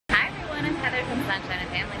sunshine and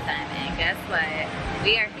family time, and guess what?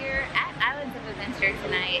 We are here at Islands of Adventure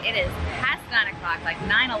tonight. It is past 9 o'clock, like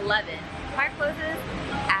 9:11. Park closes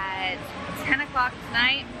at 10 o'clock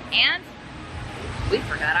tonight, and we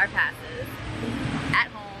forgot our passes at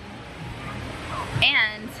home.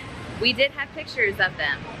 And we did have pictures of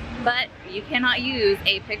them, but you cannot use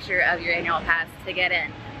a picture of your annual pass to get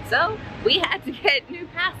in. So we had to get new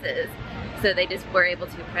passes. So they just were able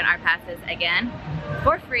to print our passes again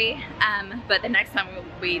for free. But the next time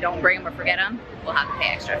we don't bring them or forget them, we'll have to pay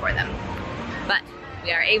extra for them. But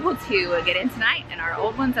we are able to get in tonight, and our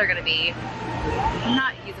old ones are gonna be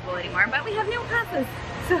not usable anymore, but we have new passes.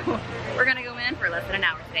 So we're gonna go in for less than an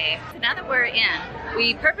hour today. So now that we're in,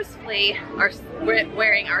 we purposefully are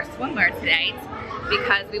wearing our swimwear today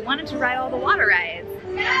because we wanted to ride all the water rides.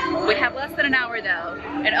 We have less than an hour though,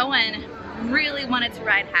 and Owen really wanted to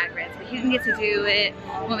ride Hagrid's, but he didn't get to do it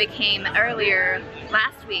when we came earlier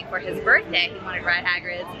last week for his birthday. He wanted to ride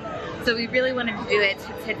Hagrid's, so we really wanted to do it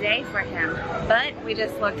today for him. But we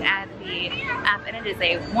just looked at the app, and it is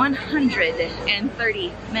a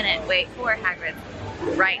 130-minute wait for Hagrid's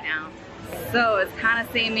right now. So it's kind of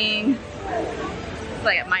seeming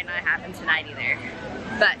like it might not happen tonight either.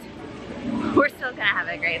 But we're still gonna have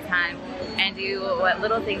a great time and do what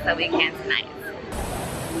little things that we can tonight.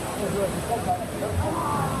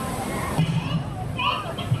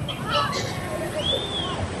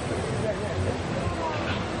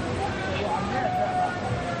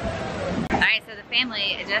 Alright, so the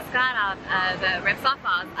family just got off of Rip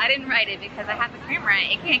Softballs. I didn't ride it because I have a camera.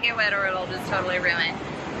 It can't get wet or it'll just totally ruin.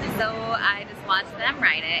 So I just watched them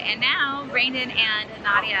ride it. And now Brandon and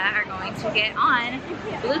Nadia are going to get on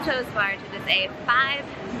Bluto's Barge, which is a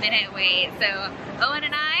 5-minute wait. So Owen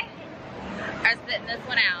and I are sitting this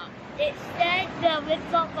one out. It said the Rip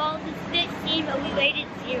Softballs is 15, but we waited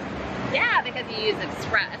 0. Yeah, because you use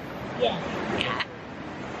Express. Yeah. Yeah.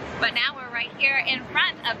 But now we're right here in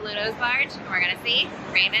front of Bluto's Barge, and we're gonna see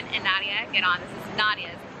Brandon and Nadia get on. This is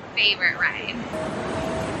Nadia's favorite ride.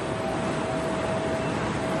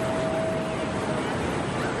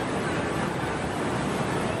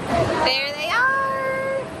 There they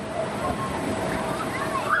are!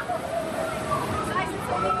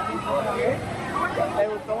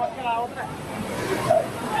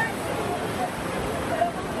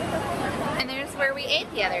 And there's where we ate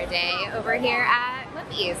the other day, over here at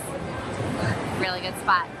Wimpy's. Really good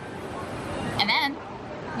spot. And then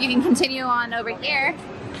you can continue on over here,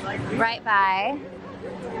 right by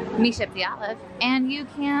Misha the Olive, and you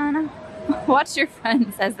can watch your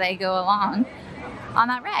friends as they go along on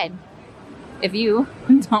that ride, if you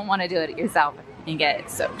don't want to do it yourself and get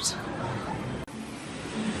soaked.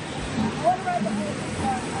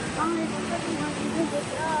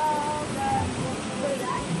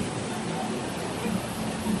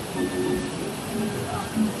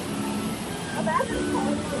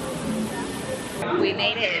 We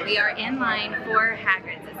made it. We are in line for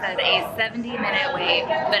Hagrid's. It says a 70-minute wait,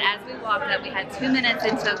 but as we walked up, we had 2 minutes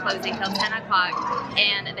until closing, till 10 o'clock,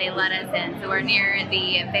 and they let us in. So we're near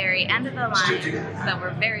the very end of the line, so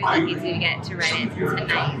we're very lucky to get to ride it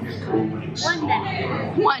tonight. 1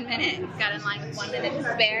 minute. 1 minute. Got in line with 1 minute to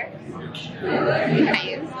spare.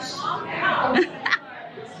 Nice.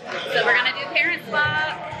 So we're gonna do parent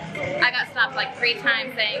swap. I got stopped like 3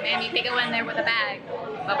 times saying, "Ma'am, you can't go in there with a bag."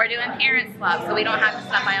 But we're doing parent swap, so we don't have to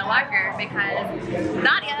stop by a locker because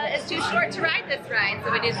Nadia is too short to ride this ride.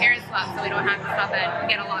 So we do parent swap, so we don't have to stop and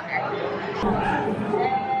get a locker.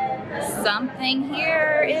 Something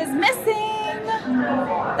here is missing.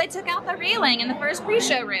 They took out the railing in the first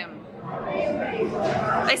pre-show room.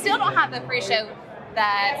 They still don't have the pre-show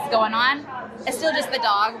that's going on. It's still just the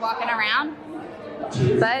dog walking around.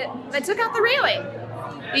 But they took out the railing.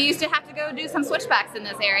 You used to have to go do some switchbacks in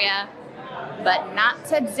this area, but not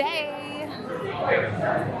today.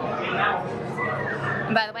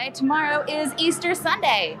 And by the way, tomorrow is Easter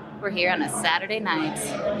Sunday. We're here on a Saturday night.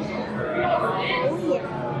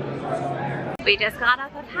 We just got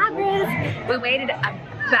off of Hagrid's. We waited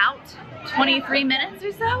about 23 minutes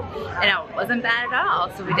or so, and it wasn't bad at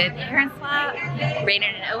all. So we did parent swap.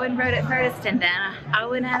 Brandon and Owen rode it first, and then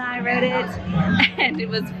Owen and I rode it, and it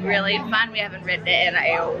was really fun. We haven't ridden it in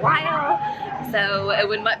a while, so it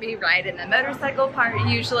wouldn't let me ride in the motorcycle part.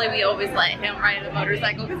 Usually we always let him ride the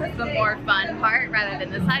motorcycle because it's the more fun part rather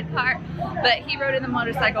than the side part, but he rode in the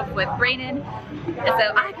motorcycle with Brandon, and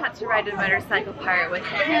so I got to ride the motorcycle part with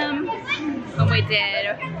him when we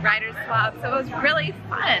did rider swap, so it was really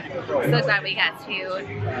fun. So glad we got to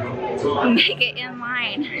make it in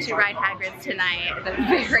line to ride Hagrid's tonight at the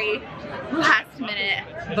very last minute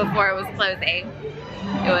before it was closing.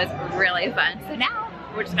 It was really fun. So now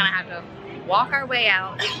we're just gonna have to walk our way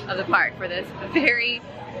out of the park for this very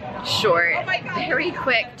short, very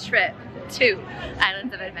quick trip to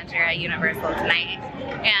Islands of Adventure at Universal tonight.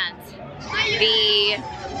 And the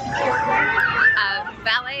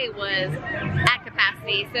valet was at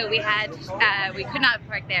capacity, so we could not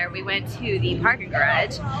park there. We went to the parking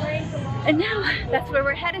garage, and now that's where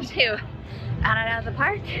we're headed to. Out and out of the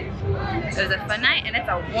park. It was a fun night, and it's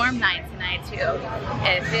a warm night tonight too.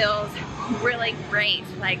 It feels really great.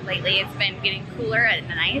 Like lately it's been getting cooler at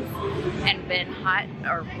night and been hot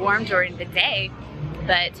or warm during the day,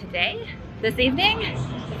 but today, this evening,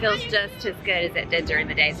 it feels just as good as it did during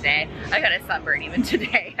the day today. I got a sunburn even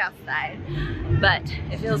today outside, but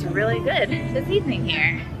it feels really good this evening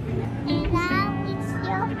here. Now it's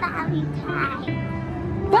your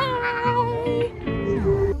Valentine. Bye!